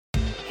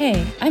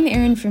Hey, I'm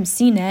Erin from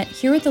CNET,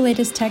 here with the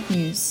latest tech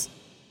news.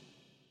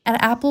 At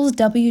Apple's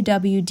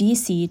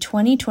WWDC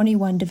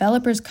 2021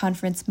 Developers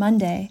Conference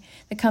Monday,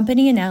 the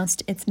company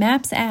announced its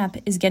Maps app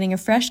is getting a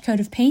fresh coat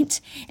of paint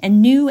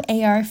and new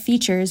AR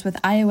features with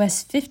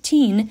iOS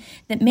 15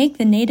 that make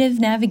the native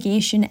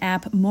navigation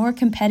app more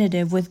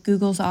competitive with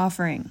Google's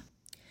offering.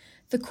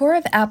 The core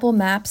of Apple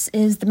Maps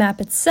is the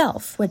map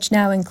itself, which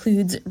now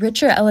includes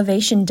richer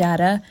elevation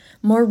data,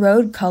 more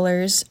road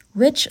colors,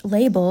 rich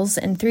labels,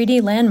 and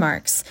 3D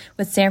landmarks,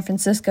 with San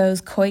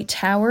Francisco's Coit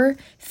Tower,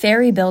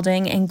 Ferry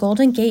Building, and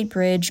Golden Gate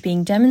Bridge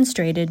being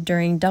demonstrated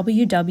during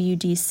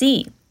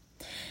WWDC.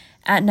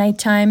 At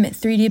nighttime,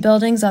 3D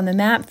buildings on the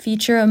map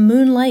feature a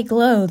moonlight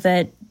glow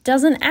that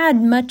doesn't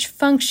add much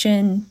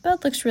function,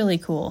 but looks really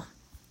cool.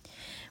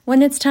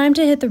 When it's time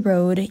to hit the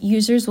road,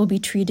 users will be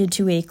treated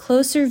to a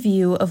closer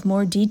view of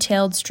more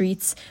detailed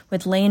streets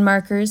with lane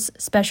markers,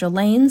 special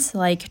lanes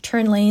like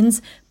turn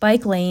lanes,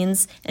 bike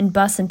lanes, and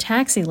bus and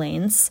taxi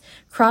lanes,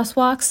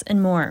 crosswalks,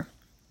 and more.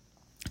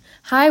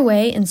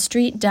 Highway and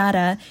street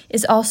data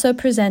is also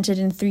presented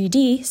in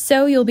 3D,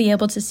 so you'll be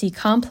able to see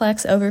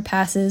complex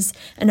overpasses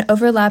and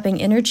overlapping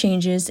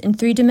interchanges in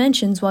 3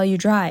 dimensions while you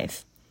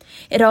drive.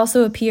 It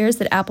also appears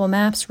that Apple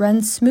Maps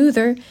runs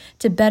smoother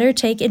to better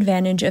take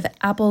advantage of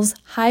Apple's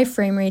high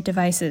frame rate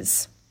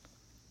devices.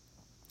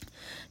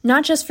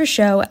 Not just for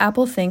show,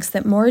 Apple thinks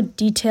that more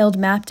detailed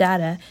map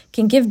data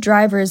can give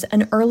drivers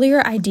an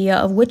earlier idea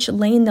of which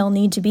lane they'll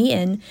need to be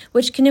in,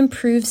 which can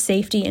improve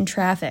safety in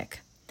traffic.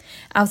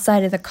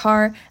 Outside of the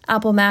car,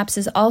 Apple Maps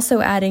is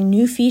also adding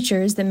new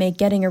features that make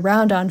getting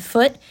around on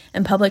foot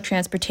and public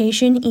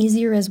transportation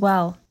easier as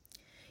well.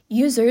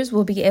 Users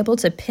will be able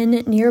to pin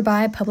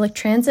nearby public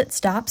transit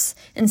stops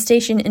and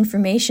station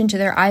information to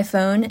their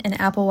iPhone and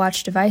Apple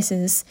Watch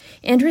devices,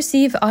 and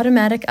receive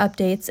automatic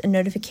updates and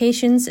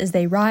notifications as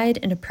they ride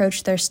and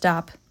approach their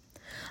stop.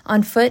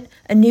 On foot,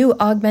 a new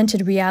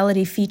augmented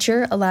reality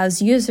feature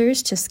allows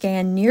users to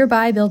scan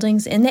nearby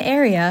buildings in the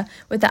area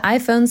with the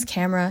iPhone's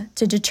camera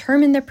to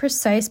determine the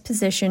precise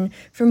position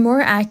for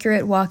more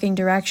accurate walking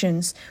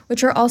directions,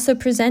 which are also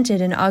presented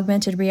in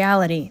augmented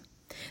reality.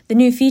 The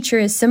new feature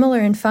is similar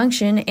in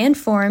function and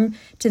form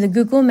to the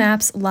Google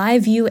Maps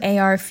Live View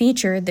AR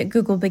feature that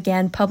Google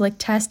began public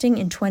testing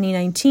in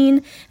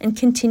 2019 and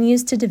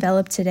continues to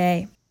develop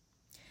today.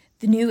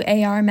 The new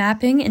AR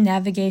mapping and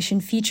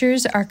navigation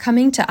features are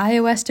coming to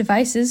iOS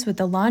devices with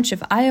the launch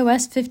of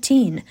iOS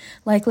 15,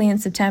 likely in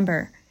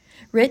September.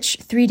 Rich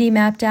 3D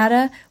map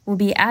data will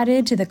be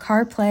added to the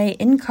CarPlay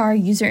in-car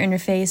user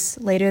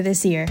interface later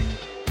this year.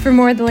 For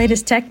more of the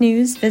latest tech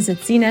news, visit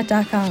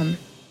cnet.com.